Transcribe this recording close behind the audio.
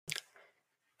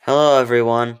Hello,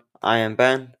 everyone. I am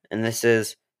Ben, and this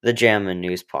is the Jammin'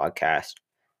 News Podcast.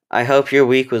 I hope your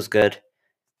week was good,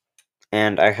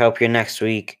 and I hope your next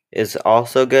week is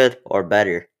also good or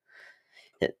better.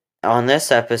 On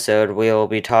this episode, we will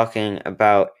be talking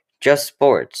about just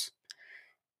sports,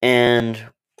 and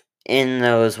in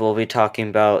those, we'll be talking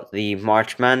about the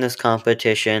March Madness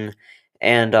competition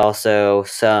and also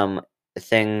some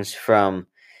things from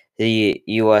the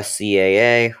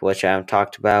USCAA, which I've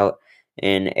talked about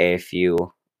in a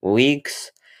few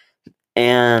weeks,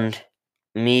 and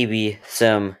maybe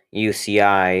some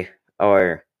UCI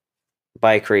or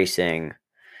bike racing.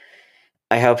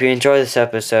 I hope you enjoy this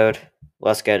episode.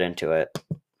 Let's get into it.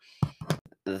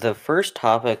 The first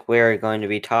topic we're going to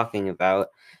be talking about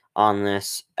on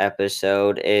this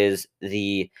episode is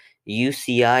the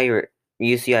UCI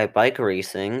bike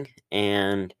racing,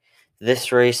 and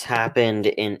this race happened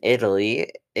in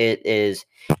Italy. It is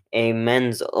a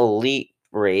men's elite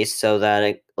race, so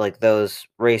that those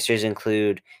racers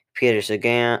include Peter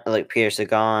Sagan,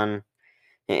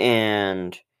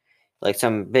 and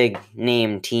some big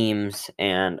name teams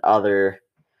and other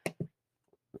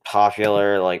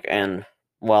popular and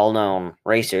well-known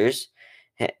racers.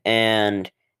 And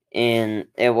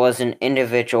it was an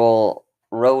individual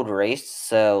road race,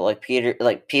 so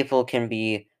people can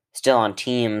be still on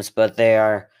teams, but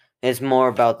it's more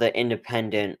about the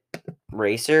independent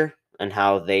racer and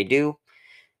how they do.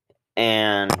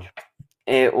 And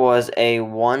it was a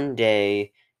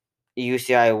 1-day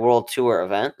UCI World Tour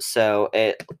event, so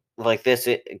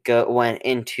went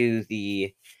into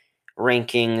the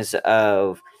rankings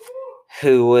of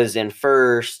who was in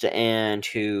first and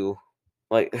who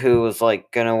was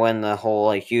gonna win the whole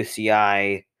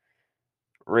UCI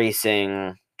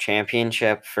racing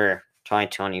championship for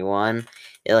 2021.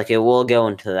 It will go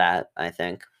into that, I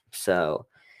think. So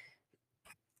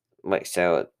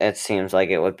it seems like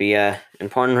it would be a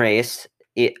important race,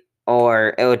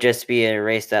 or it would just be a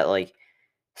race that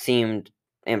seemed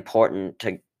important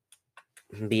to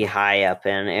be high up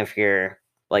in if you're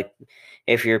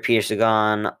Peter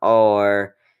Sagan,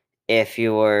 or if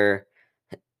you were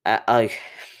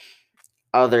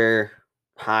other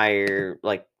higher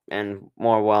and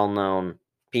more well-known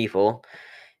people,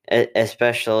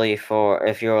 especially for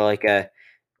if you're a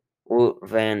Wout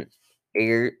van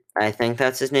Aert, I think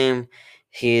that's his name.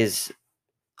 He's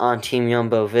on Team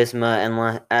Jumbo Visma,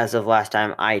 and as of last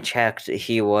time I checked,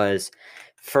 he was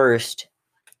first.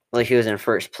 He was in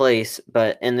first place,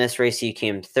 but in this race he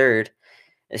came third.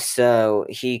 So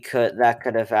that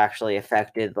could have actually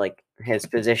affected his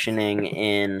positioning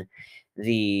in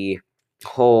the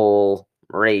whole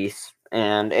race.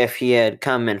 And if he had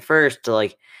come in first,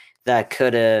 that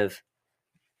could have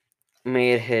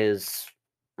made his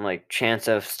chance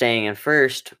of staying in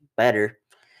first better.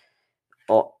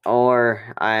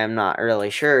 Or I am not really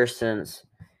sure, since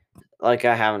I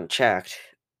haven't checked.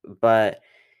 But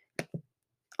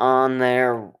on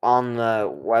the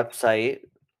website,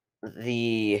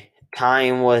 the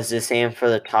time was the same for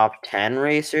the top 10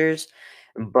 racers,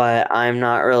 but I'm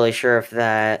not really sure if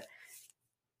that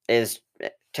is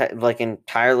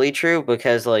entirely true,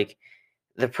 because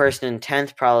the person in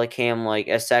 10th probably came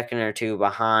a second or two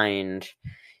behind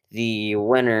the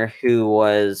winner, who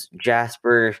was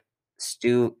Jasper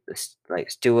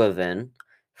Stuyven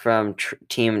from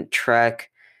Team Trek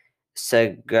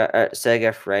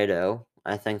Segafredo.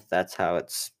 I think that's how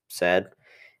it's said.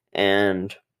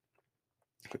 And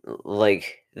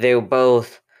they were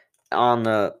both on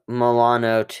the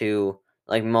Milano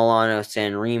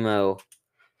San Remo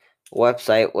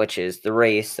website, which is the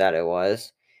race that it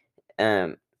was.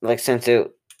 Since it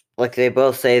they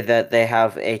both say that they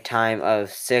have a time of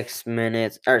 6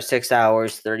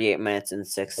 hours 38 minutes and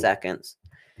 6 seconds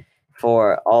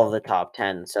for all the top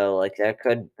 10. So there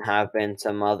could have been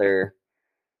some other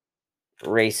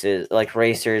racers,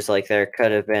 there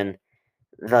could have been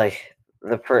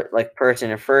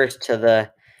person in first to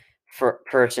the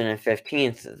person in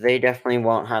 15th. They definitely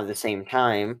won't have the same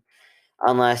time,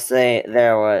 unless they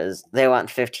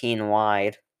went 15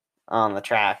 wide on the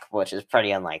track, which is pretty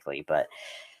unlikely, but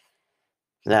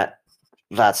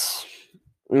that's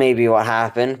maybe what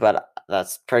happened, but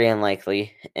that's pretty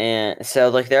unlikely. And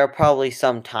so there are probably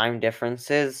some time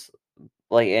differences,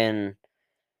 in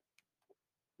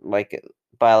by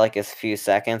a few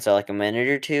seconds, or a minute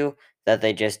or two, that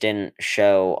they just didn't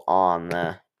show on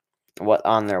their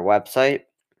website.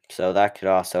 So that could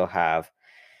also have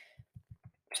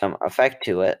some effect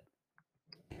to it.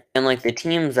 And the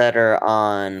teams that are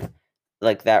on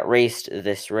that raced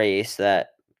this race that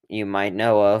you might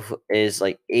know of is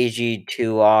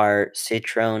AG2R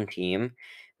Citroen team,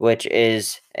 which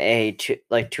is a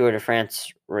Tour de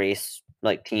France race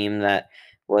team that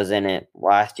was in it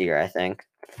last year, I think.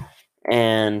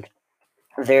 And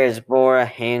there's Bora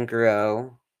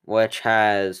Hansgrohe, which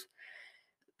has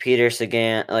Peter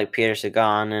Sagan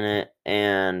in it,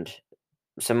 and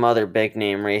some other big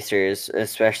name racers,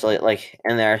 especially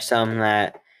and there are some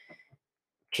that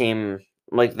came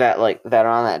that are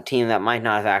on that team that might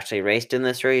not have actually raced in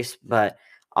this race, but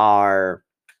are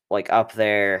up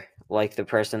there, like the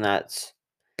person that's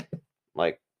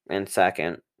in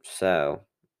second. So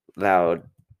that would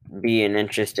be an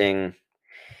interesting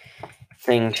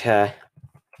thing to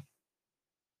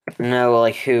know,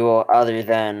 who other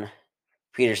than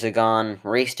Peter Sagan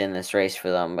raced in this race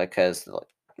for them, because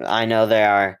I know there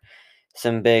are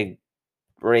some big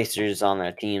racers on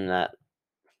their team that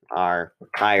are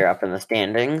higher up in the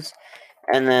standings.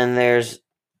 And then there's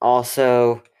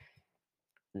also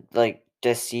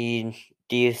Deceuninck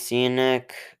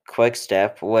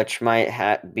Quickstep, which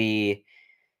might be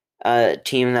a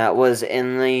team that was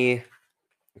in the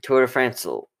Tour de France,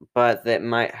 but that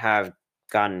might have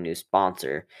gotten a new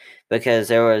sponsor, because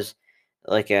there was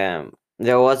a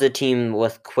team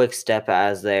with Quickstep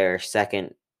as their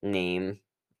second name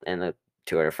in the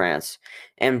Tour de France,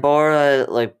 and Bora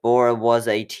was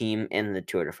a team in the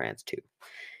Tour de France too.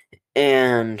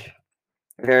 And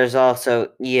there's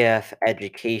also EF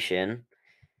Education,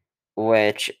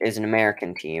 which is an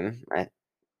American team.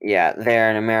 They're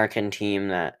an American team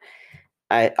that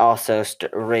I also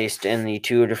raced in the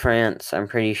Tour de France. I'm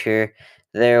pretty sure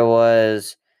there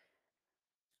was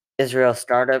Israel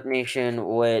Startup Nation,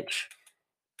 which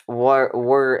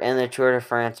were in the Tour de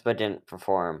France but didn't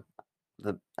perform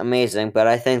amazing. But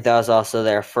I think that was also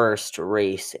their first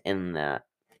race in that,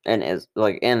 and is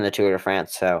in the Tour de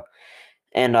France. So,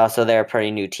 and also they're a pretty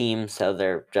new team, so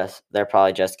they're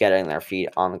probably just getting their feet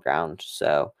on the ground.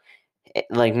 So,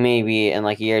 maybe in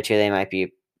a year or two they might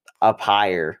be up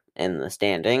higher in the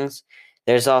standings.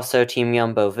 There's also Team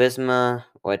Jumbo Visma,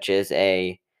 which is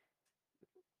a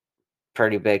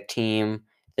pretty big team.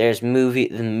 There's the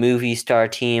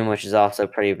Movistar team, which is also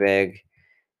pretty big.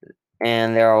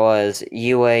 And there was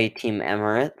UA Team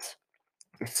Emirates.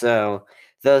 So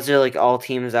those are all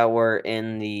teams that were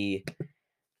in the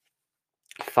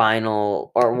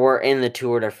final, or were in the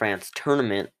Tour de France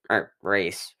tournament or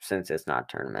race, since it's not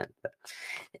tournament, but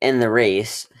in the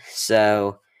race.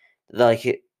 So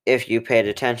if you paid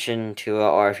attention to it,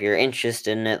 or if you're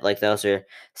interested in it, those are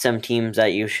some teams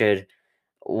that you should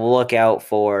look out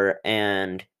for.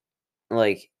 And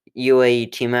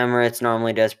UAE Team Emirates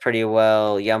normally does pretty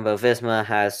well. Jumbo Visma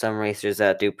has some racers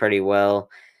that do pretty well,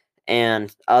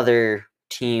 and other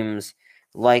teams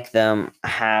like them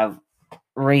have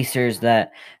racers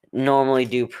that normally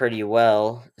do pretty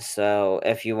well. So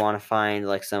if you want to find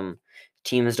some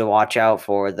teams to watch out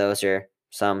for, those are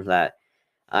some that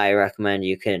I recommend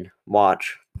you can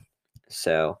watch.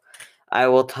 So I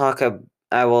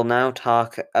will now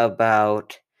talk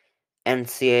about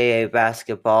NCAA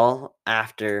basketball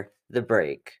after the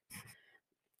break.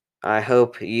 I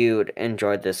hope you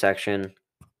enjoyed this section.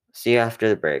 See you after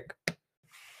the break.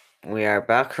 We are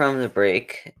back from the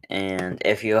break, and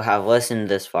if you have listened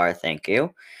this far, thank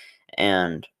you.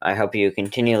 And I hope you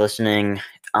continue listening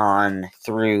on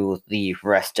through the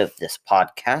rest of this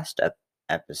podcast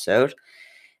episode.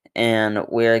 And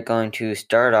we're going to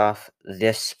start off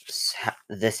this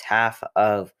half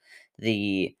of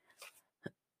the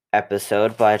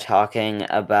episode by talking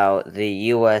about the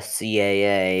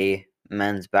USCAA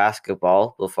men's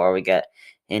basketball before we get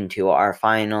into our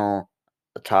final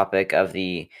topic of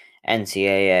the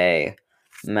NCAA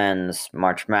men's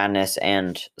March Madness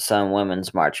and some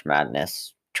women's March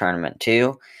Madness tournament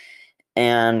too.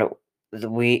 And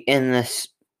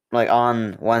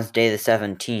on Wednesday the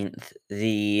 17th,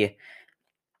 the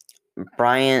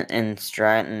Bryant and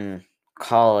Stratton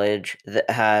College that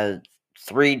had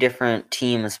 3 different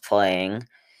teams playing.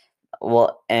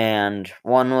 Well, and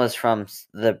one was from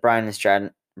the Bryant and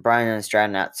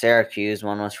Stratton at Syracuse,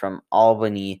 one was from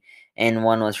Albany, and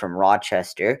one was from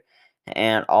Rochester,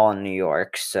 and all in New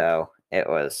York. So it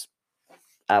was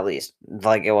at least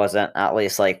it wasn't at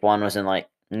least one was in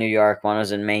New York, one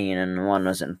was in Maine, and one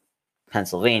was in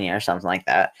Pennsylvania or something like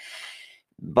that.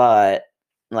 But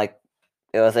it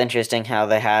was interesting how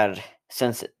they had,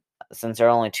 since there were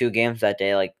only 2 games that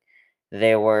day,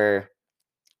 they were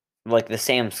the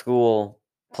same school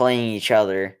playing each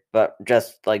other, but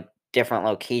just different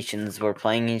locations were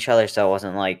playing each other. So it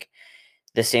wasn't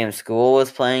the same school was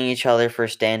playing each other for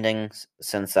standings,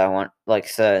 since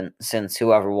since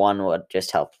whoever won would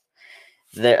just help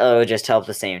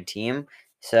the same team.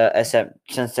 So except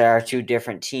since there are 2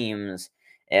 different teams,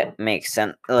 it makes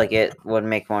sense. Like it would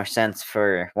make more sense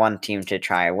for one team to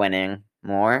try winning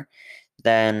more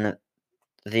than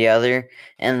the other.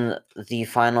 And the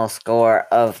final score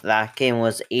of that game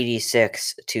was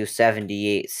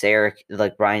 86-78.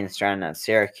 Like Brian Stratton at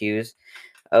Syracuse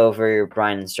over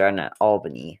Brian Stratton at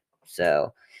Albany.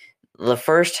 So the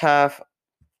first half,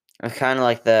 kind of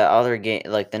like the other game,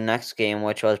 like the next game,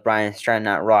 which was Brian Stratton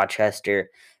at Rochester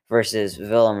versus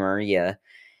Villa Maria,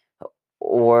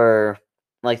 were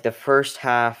like the first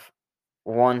half,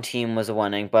 one team was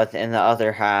winning, but in the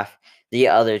other half, the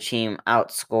other team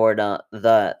outscored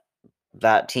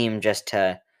that team just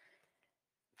to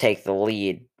take the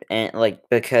lead. And like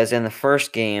because in the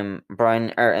first game,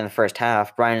 in the first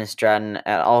half, Brian Stratton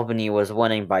at Albany was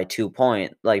winning by by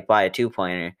a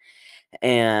 2-pointer.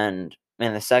 And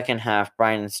in the second half,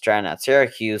 Brian Stratton at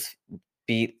Syracuse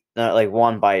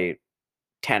won by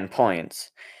 10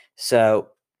 points. So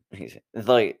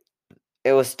like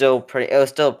it was still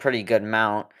a pretty good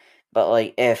amount.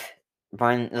 But if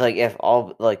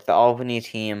the Albany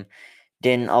team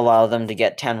didn't allow them to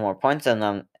get 10 more points on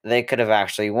them, they could have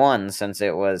actually won, since they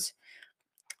were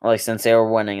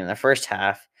winning in the first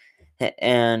half.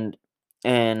 And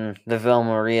in the Villa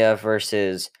Maria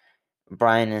versus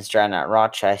Brian and Stratton at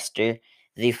Rochester,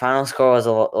 the final score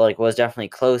was definitely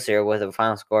closer, with a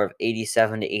final score of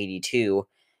 87-82.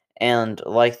 And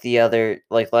like the other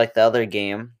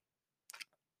game,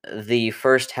 the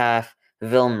first half,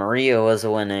 Villa Maria was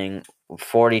winning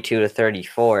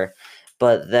 42-34,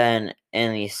 but then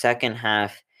in the second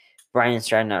half, Brian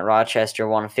Stratton at Rochester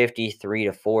won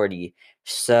 53-40.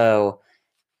 So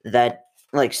that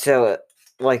like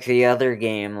the other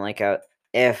game,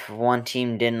 if one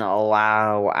team didn't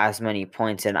allow as many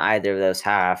points in either of those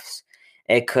halves,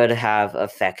 it could have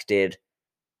affected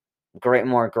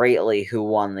more greatly who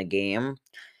won the game.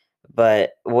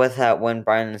 But with that win,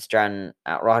 Brian Stratton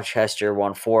at Rochester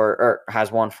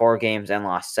has won 4 games and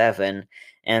lost 7,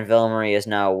 and Villa Maria has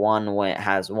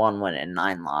 1 win and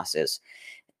 9 losses.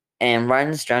 And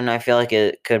Brian Stratton, I feel like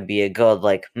it could be a good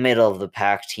middle of the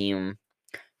pack team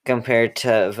compared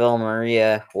to Villa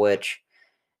Maria, which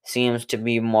seems to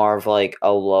be more of a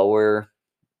lower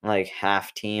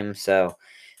half team. So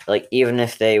even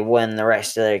if they win the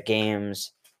rest of their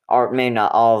games, or maybe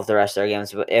not all of the rest of their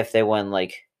games, but if they win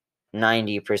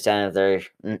 90% of the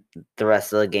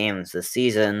rest of the games this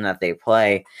season that they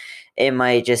play, it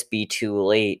might just be too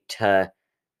late to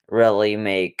really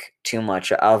make too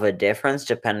much of a difference,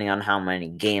 depending on how many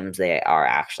games they are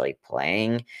actually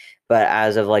playing. But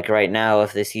as of right now,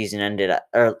 if the season ended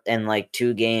in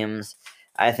 2 games,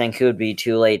 I think it would be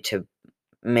too late to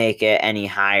make it any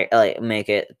higher, make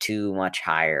it too much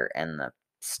higher in the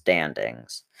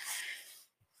standings.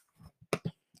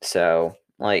 So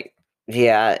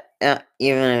yeah,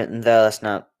 even though that's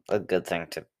not a good thing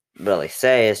to really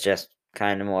say, it's just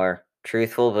kind of more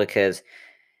truthful, because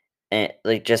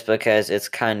just because it's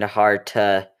kind of hard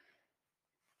to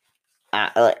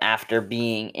after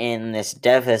being in this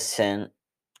deficit,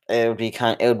 it would be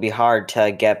hard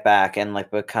to get back and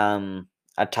become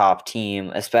a top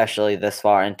team, especially this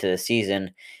far into the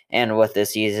season. And with the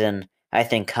season, I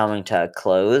think, coming to a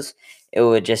close, it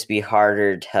would just be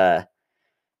harder to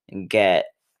get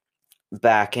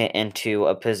back into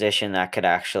a position that could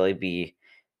actually be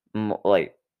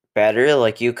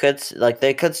better.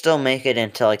 They could still make it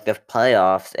into the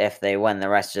playoffs if they win the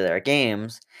rest of their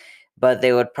games, but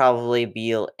they would probably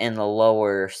be in the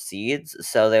lower seeds,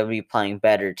 so they would be playing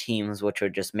better teams, which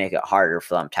would just make it harder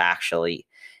for them to actually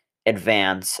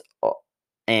advance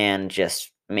and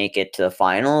just make it to the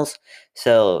finals.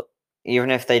 So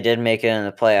even if they did make it in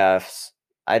the playoffs,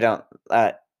 I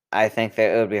think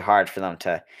that it would be hard for them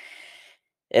to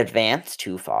advance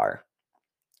too far.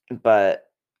 But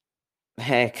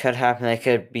hey, it could happen. They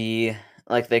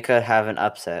could have an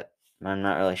upset. I'm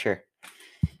not really sure.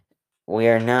 We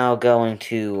are now going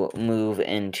to move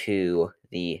into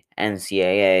the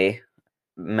NCAA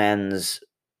Men's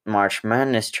March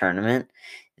Madness tournament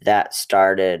that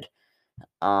started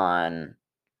on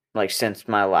since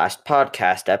my last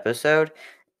podcast episode,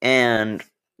 and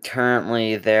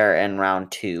currently they're in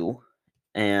round 2,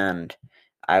 and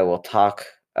I will talk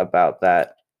about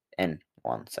that in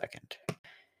 1 second.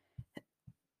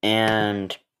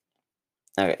 And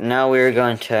okay, now we're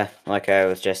going to, like I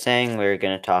was just saying, we're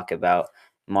going to talk about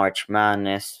March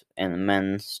Madness in the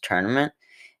men's tournament.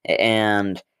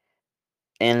 And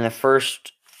in the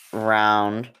first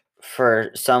round, for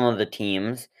some of the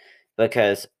teams,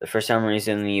 because for some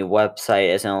reason the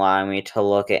website isn't allowing me to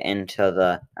look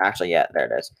into actually, yeah, there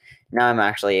it is. Now I'm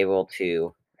actually able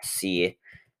to see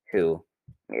who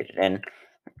made it in.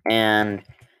 And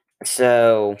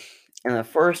so in the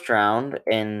first round,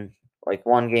 in like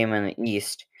one game in the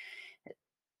East,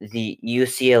 the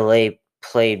UCLA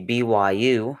played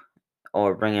BYU,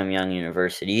 or Brigham Young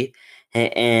University,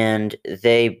 and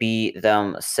they beat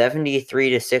them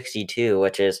 73-62,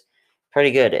 which is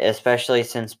pretty good, especially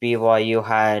since BYU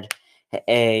had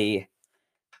a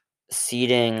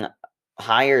seeding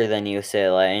higher than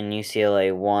UCLA, and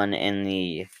UCLA won in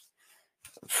the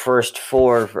first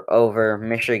four over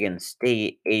Michigan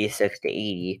State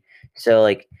 86-80. So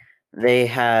like they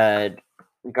had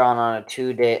gone on a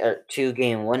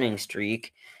 2-game winning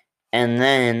streak, and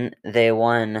then they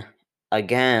won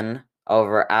again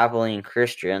over Abilene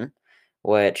Christian,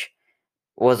 which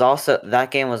was also,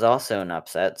 that game was also an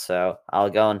upset, so I'll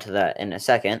go into that in a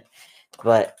second.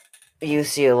 But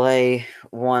UCLA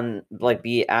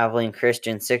beat Abilene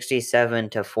Christian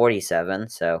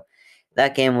 67-47, so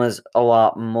that game was a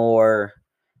lot more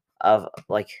of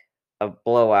like a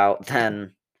blowout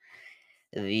than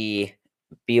the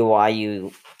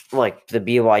BYU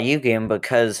game,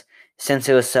 because since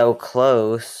it was so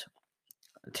close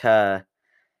to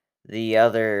the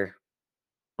other,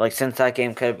 since that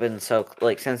game could have been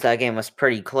since that game was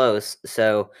pretty close,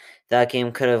 so that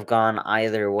game could have gone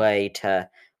either way, to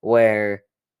where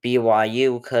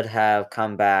BYU could have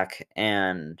come back,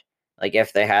 and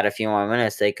if they had a few more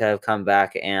minutes, they could have come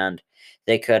back and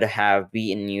they could have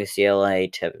beaten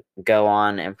UCLA to go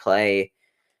on and play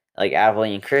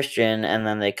Abilene Christian, and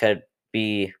then they could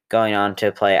be going on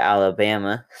to play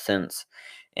Alabama, since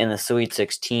in the Sweet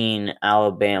 16,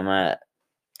 Alabama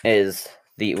is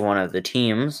one of the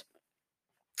teams.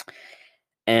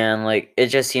 And it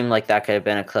just seemed like that could have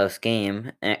been a close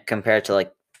game, compared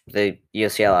to the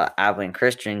UCLA Abilene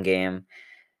Christian game.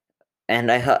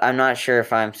 And I'm not sure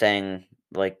if I'm saying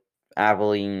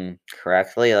Abilene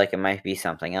correctly, it might be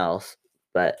something else.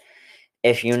 But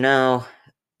if you know,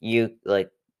 you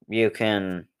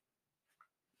can,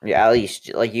 yeah, at least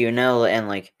and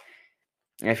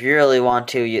if you really want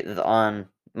to, on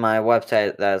my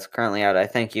website that's currently out, I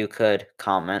think you could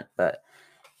comment, but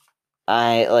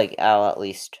I'll at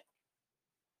least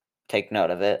take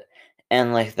note of it.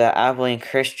 And the Abilene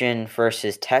Christian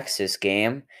versus Texas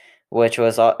game, which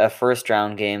was a first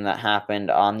round game that happened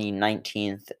on the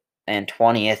 19th and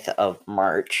 20th of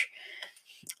March.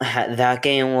 That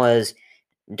game was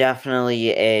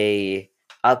definitely a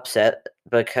upset,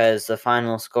 because the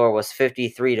final score was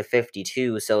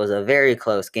 53-52, so it was a very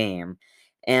close game.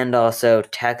 And also,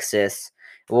 Texas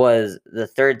was the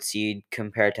third seed,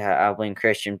 compared to Abilene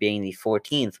Christian being the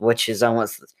 14th,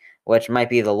 which might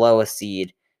be the lowest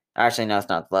seed. Actually, no, it's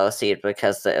not the lowest seed,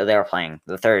 because they were playing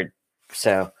the third.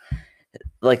 So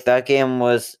that game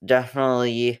was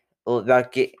definitely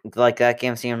that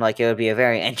game seemed like it would be a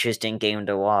very interesting game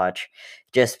to watch,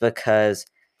 just because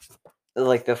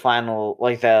the final,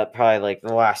 the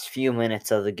last few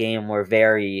minutes of the game were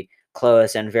very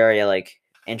close and very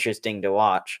interesting to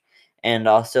watch. And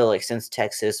also, since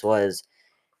Texas was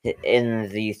in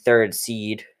the third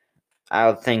seed, I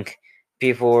would think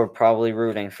people were probably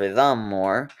rooting for them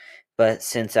more. But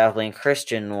since Abilene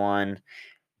Christian won,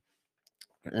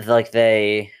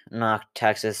 they knocked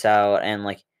Texas out, and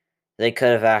they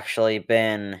could have actually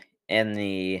been in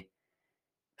the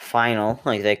final.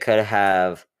 They could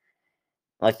have,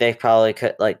 they probably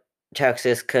could,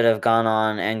 Texas could have gone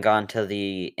on and gone into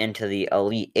the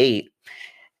Elite Eight,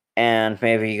 and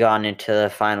maybe gone into the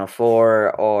Final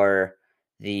Four, or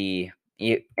even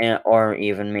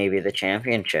maybe the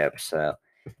championship. So,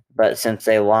 but since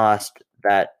they lost,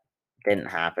 that didn't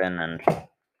happen, and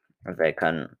they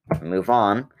couldn't move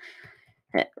on.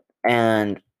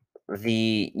 And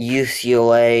the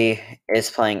UCLA is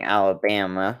playing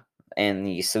Alabama in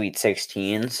the Sweet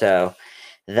 16, so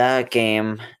that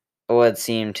game would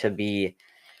seem to be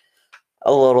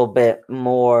a little bit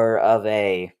more of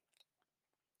a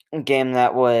game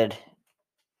that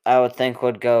I would think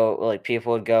would go,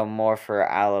 people would go more for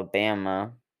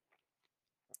Alabama,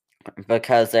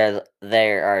 because they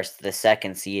are the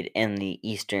second seed in the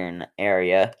Eastern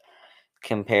area,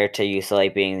 compared to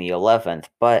UCLA being the 11th.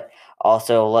 But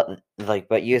also,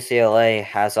 but UCLA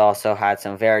has also had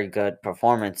some very good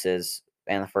performances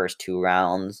in the first two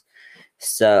rounds,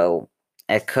 so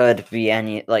it could be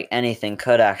anything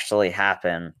could actually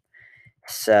happen.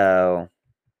 So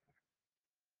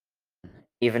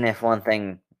even if one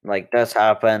thing does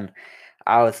happen,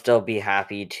 I would still be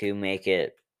happy to make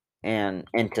it and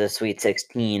into the Sweet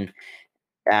 16,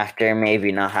 after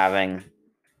maybe not having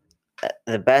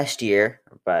the best year.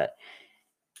 But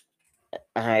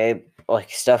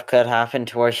stuff could happen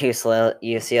to where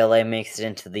UCLA makes it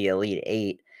into the Elite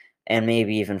Eight, and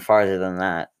maybe even farther than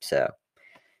that. So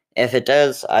If it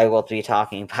does, I will be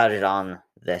talking about it on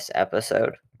this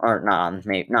episode, or not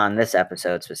on this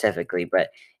episode specifically, but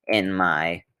in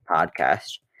my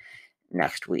podcast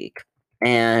next week.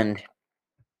 And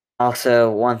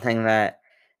also, one thing that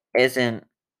isn't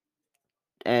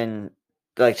and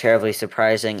like terribly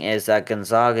surprising is that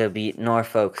Gonzaga beat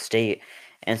Norfolk State,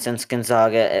 and since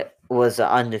Gonzaga was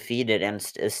undefeated and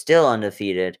is still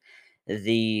undefeated,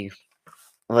 the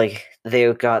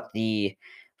they got the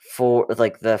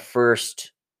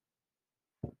first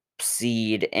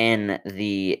seed in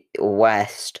the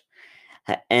West,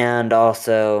 and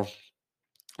also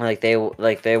they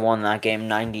won that game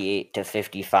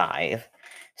 98-55.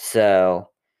 So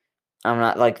I'm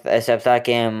not except that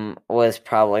game was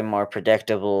probably more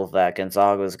predictable that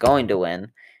Gonzaga was going to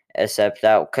win. Except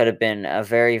that could have been a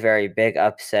very, very big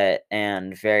upset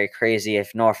and very crazy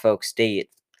if Norfolk State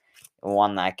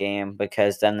won that game,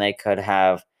 because then they could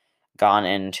have gone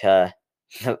into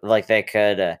they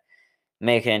could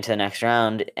make it into the next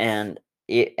round, and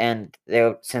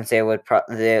since they would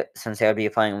be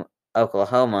playing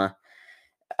Oklahoma,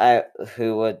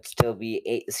 who would still be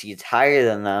 8 seeds higher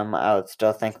than them. I would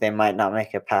still think they might not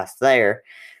make it past there,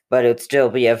 but it would still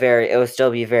be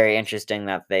very interesting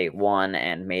that they won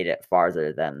and made it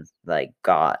farther than they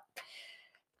got.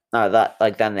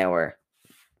 Then they were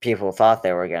people thought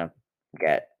they were gonna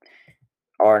get,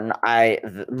 or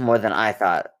more than I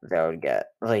thought they would get.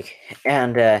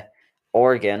 And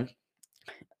Oregon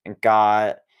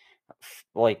got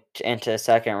into the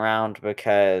second round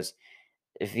because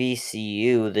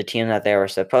VCU, the team that they were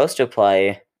supposed to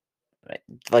play,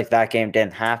 that game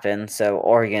didn't happen, so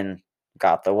Oregon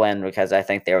got the win because I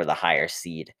think they were the higher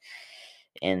seed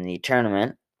in the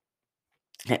tournament.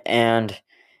 And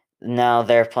now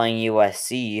they're playing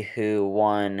USC, who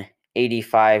won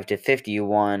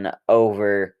 85-51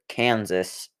 over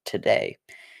Kansas today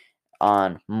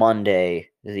on Monday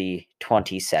the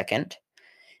 22nd.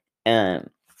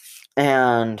 And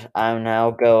I'm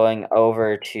now going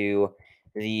over to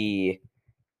the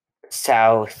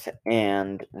South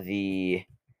and the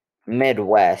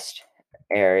Midwest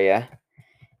area.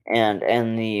 And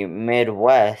in the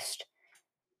Midwest,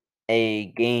 a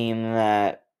game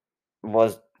that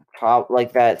was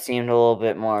that seemed a little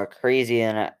bit more crazy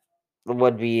than it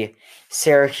would be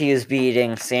Syracuse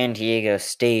beating San Diego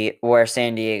State, where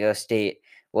San Diego State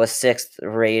was sixth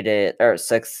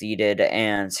seeded,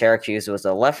 and Syracuse was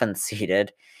 11th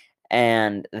seeded,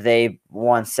 and they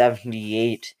won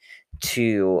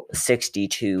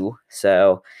 78-62.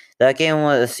 So that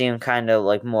game seemed kind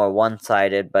of more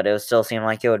one-sided, but it still seemed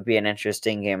like it would be an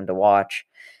interesting game to watch.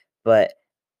 But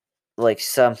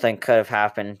something could have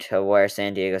happened to where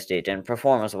San Diego State didn't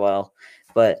perform as well.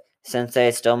 But since they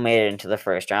still made it into the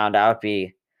first round, I would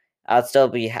be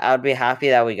happy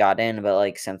that we got in.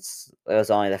 But since it was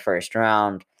only the first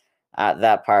round,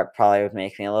 that part probably would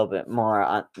make me a little bit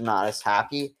more not as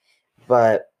happy.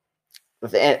 But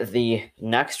the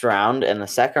next round and the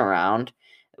second round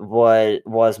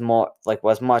was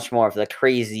much more of the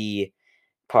crazy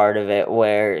part of it,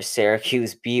 where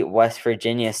Syracuse beat West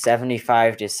Virginia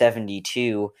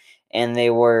 75-72, and they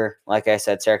were, like I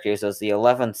said, Syracuse was the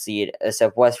 11th seed,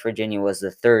 except West Virginia was the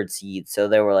 3rd seed, so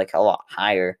they were a lot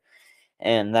higher.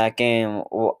 And that game,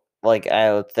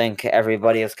 I would think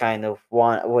everybody was kind of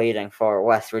waiting for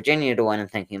West Virginia to win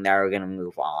and thinking they were going to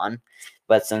move on.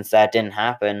 But since that didn't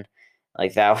happen,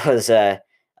 that was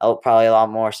probably a lot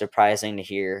more surprising to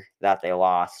hear that they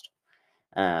lost.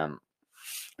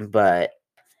 But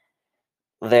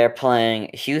they're playing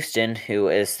Houston, who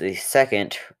is the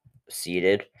 2nd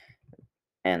seeded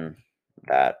in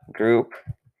that group,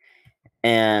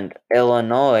 and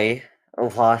Illinois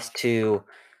lost to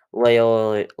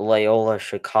Loyola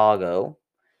Chicago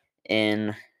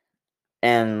and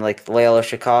Loyola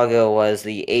Chicago was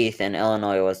the 8th and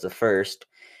Illinois was the 1st.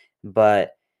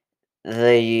 But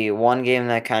the one game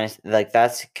that kind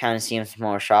of seems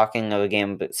more shocking of a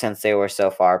game, but since they were so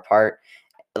far apart,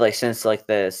 since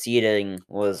the seeding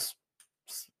was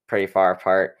pretty far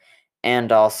apart,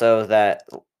 and also that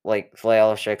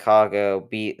Loyola Chicago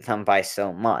beat them by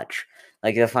so much.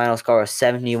 The final score was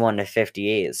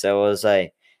 71-58, so it was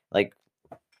a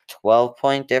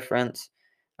 12-point difference,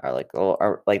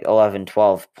 or 11,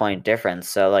 12-point difference.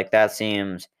 So that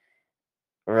seems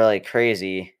really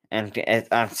crazy, and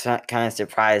I'm kind of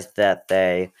surprised that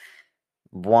they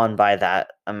won by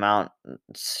that amount,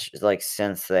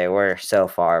 since they were so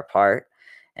far apart.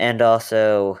 And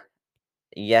also,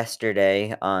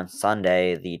 yesterday on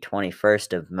Sunday, the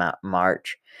 21st of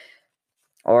March,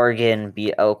 Oregon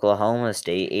beat Oklahoma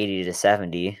State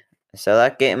 80-70. So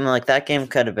that game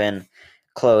could have been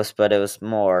close, but it was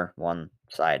more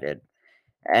one-sided.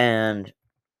 And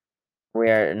we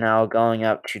are now going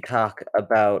up to talk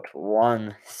about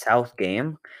one South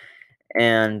game,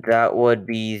 and that would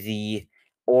be the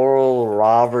Oral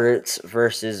Roberts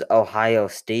versus Ohio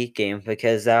State game,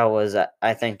 because that was,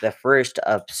 I think, the first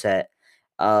upset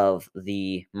of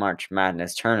the March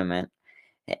Madness tournament.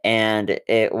 And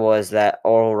it was that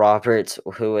Oral Roberts,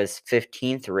 who was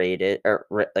 15th rated or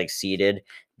seeded,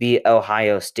 beat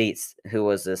Ohio State's, who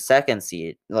was the second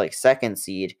seed.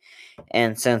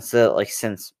 And since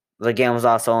the game was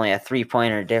also only a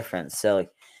 3-pointer difference, so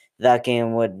that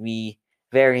game would be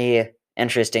very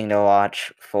interesting to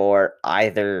watch for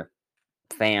either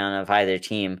fan of either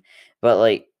team.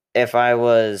 But if I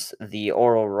was the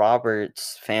Oral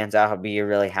Roberts fans, I would be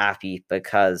really happy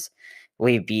because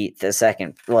we beat the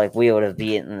second. We would have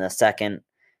beaten the second.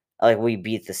 We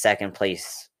beat the second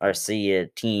place or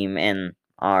seeded team in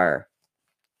our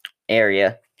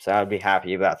area, so I'd be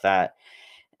happy about that.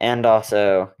 And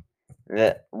also,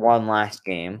 the one last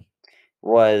game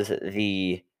was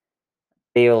the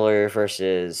Baylor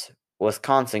versus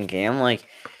Wisconsin game.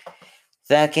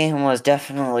 That game was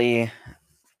definitely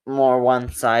more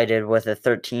one-sided with a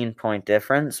 13-point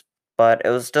difference, but it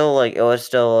was still it would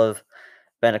still have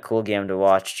been a cool game to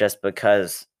watch just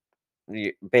because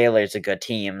Baylor's a good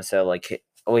team, so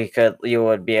you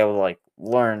would be able to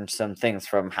learn some things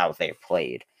from how they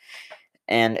played.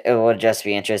 And it would just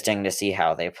be interesting to see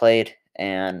how they played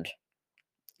and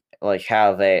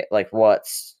how they what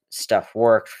stuff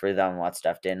worked for them, what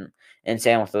stuff didn't. And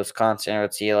same with Wisconsin, I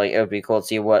would see it would be cool to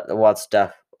see what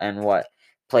stuff and what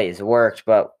plays worked,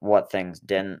 but what things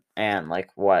didn't, and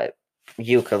what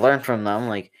you could learn from them.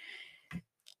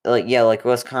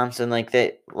 Wisconsin,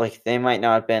 they might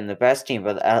not have been the best team,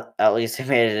 but at least they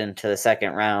made it into the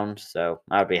second round, so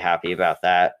I'd be happy about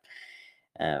that.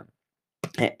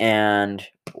 And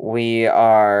we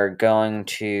are going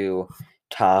to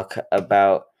talk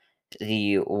about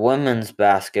the women's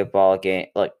basketball game,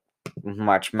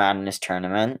 March Madness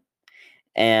tournament,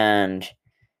 and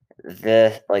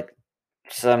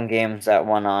some games that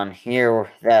went on here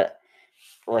that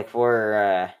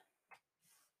were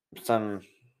some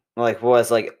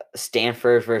was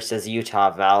Stanford versus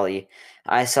Utah Valley.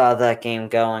 I saw that game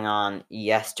going on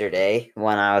yesterday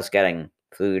when I was getting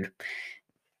food,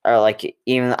 or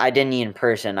even I didn't eat in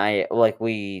person. I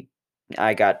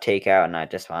got takeout and I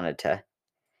just wanted to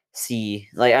see,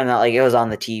 I'm not it was on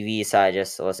the TV, so I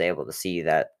just was able to see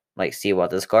that, see what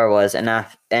the score was, and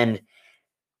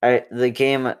the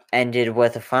game ended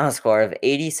with a final score of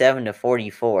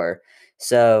 87-44.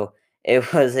 So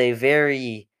it was a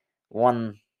very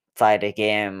one-sided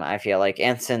game, I feel like.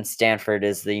 And since Stanford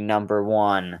is the number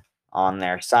one on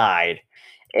their side,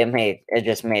 it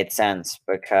just made sense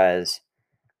because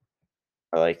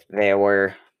they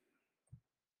were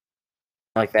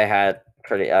they had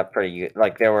pretty good,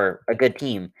 they were a good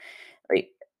team.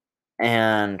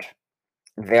 And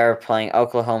they're playing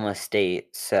Oklahoma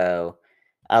State, so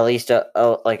at least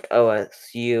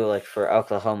OSU, for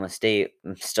Oklahoma State,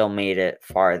 still made it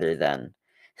farther than,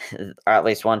 or at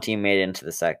least one team made it into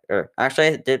the or actually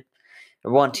it did.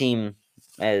 One team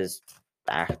is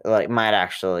might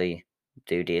actually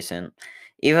do decent,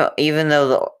 even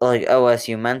though the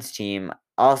OSU men's team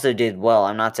also did well.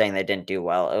 I'm not saying they didn't do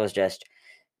well. It was just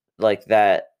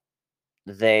that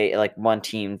they one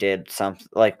team did something,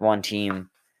 one team.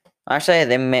 Actually,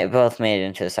 they both made it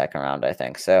into the second round, I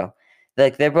think. So,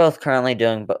 they're both currently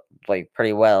doing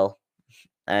pretty well.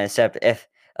 Except if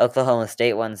Oklahoma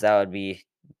State wins, that would be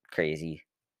crazy.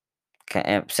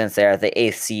 Since they're the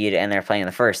 8th seed and they're playing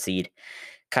the 1st seed,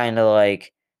 kind of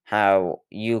like how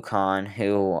UConn,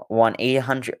 who won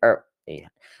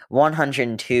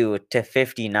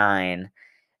 102-59,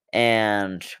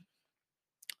 and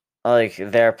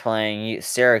they're playing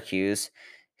Syracuse,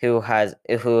 who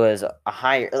is a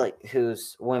higher,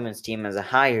 whose women's team is a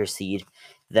higher seed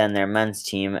than their men's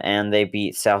team, and they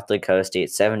beat South Dakota State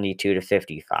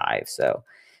 72-55. So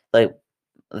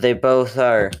they both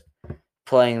are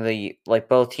playing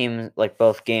both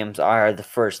games are the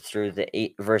first through the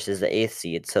 8th versus the 8th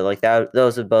seed. So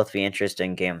those would both be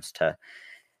interesting games to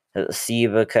see,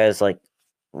 because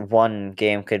one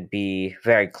game could be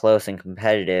very close and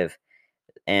competitive,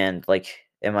 and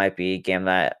it might be a game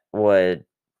that would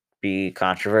be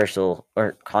controversial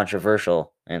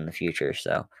in the future.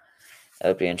 So that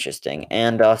would be interesting.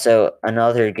 And also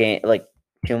another game,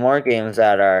 two more games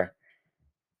that are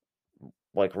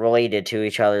related to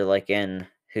each other, in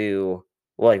who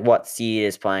what seed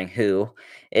is playing who,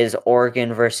 is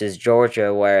Oregon versus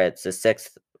Georgia, where it's the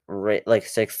sixth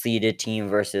seeded team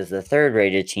versus the third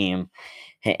rated team.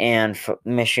 and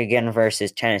Michigan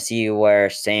versus Tennessee, where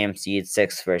same seed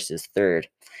 6th versus 3rd.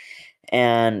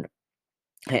 And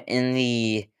in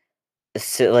the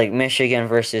like Michigan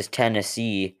versus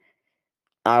Tennessee,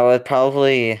 I would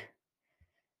probably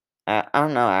I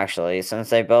don't know actually, since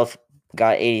they both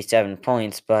got 87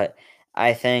 points, but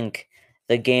I think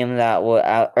the game that would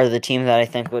or the team that I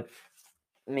think would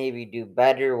maybe do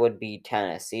better would be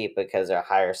Tennessee because they're a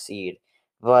higher seed.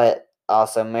 But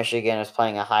also Michigan is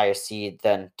playing a higher seed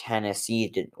than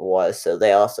Tennessee was, so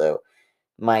they also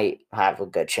might have a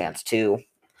good chance too.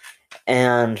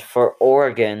 And for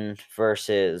Oregon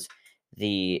versus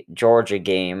the Georgia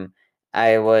game,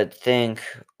 I would think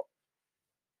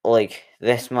like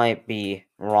this might be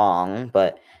wrong,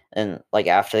 but and like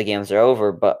after the games are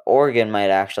over, but Oregon might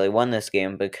actually win this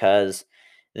game because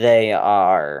they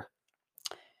are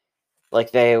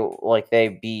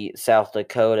they beat South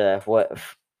Dakota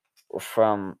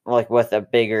from like with a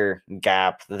bigger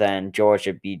gap than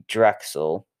Georgia beat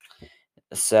Drexel.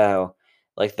 So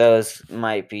like those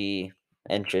might be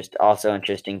also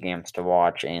interesting games to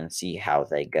watch and see how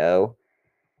they go.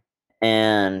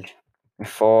 And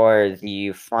for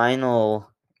the final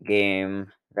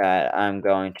game that I'm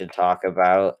going to talk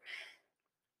about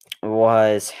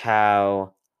was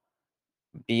how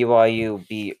BYU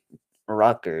beat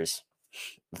Rutgers.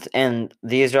 And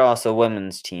these are also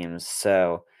women's teams,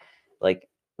 so like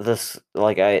the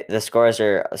scores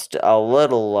are a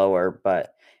little lower,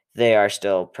 but they are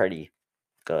still pretty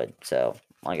good. So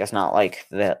like it's not like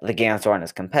the games aren't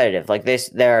as competitive. Like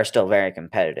they are still very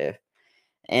competitive.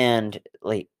 And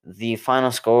like the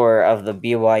final score of the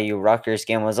BYU Rutgers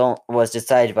game was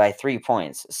decided by 3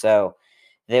 points. So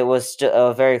it was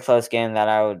a very close game that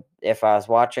I would, if I was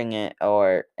watching it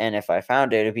and if I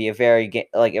found it, it'd be a very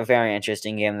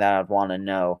interesting game that I'd want to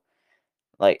know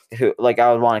I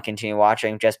would want to continue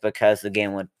watching just because the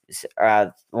game would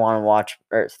want to watch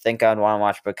or think I'd want to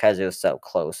watch because it was so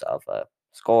close of a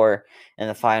score in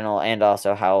the final, and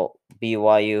also how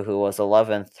BYU, who was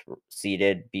 11th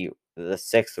seeded, beat the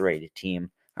 6th rated team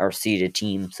or seeded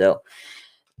team. So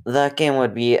that game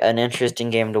would be an interesting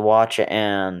game to watch,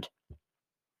 and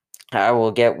I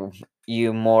will get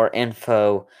you more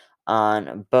info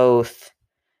on both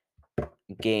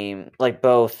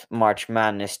both March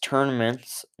Madness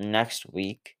tournaments next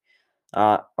week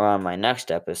or on my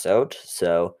next episode.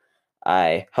 So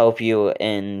I hope you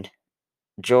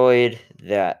enjoyed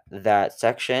that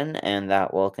section, and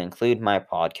that will conclude my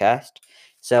podcast.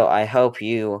 So I hope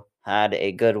you had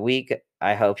a good week.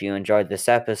 I hope you enjoyed this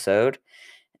episode,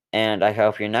 and I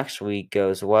hope your next week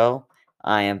goes well.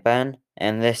 I am Ben,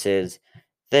 and this is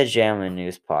the Jammin'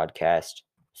 News Podcast.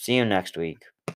 See you next week.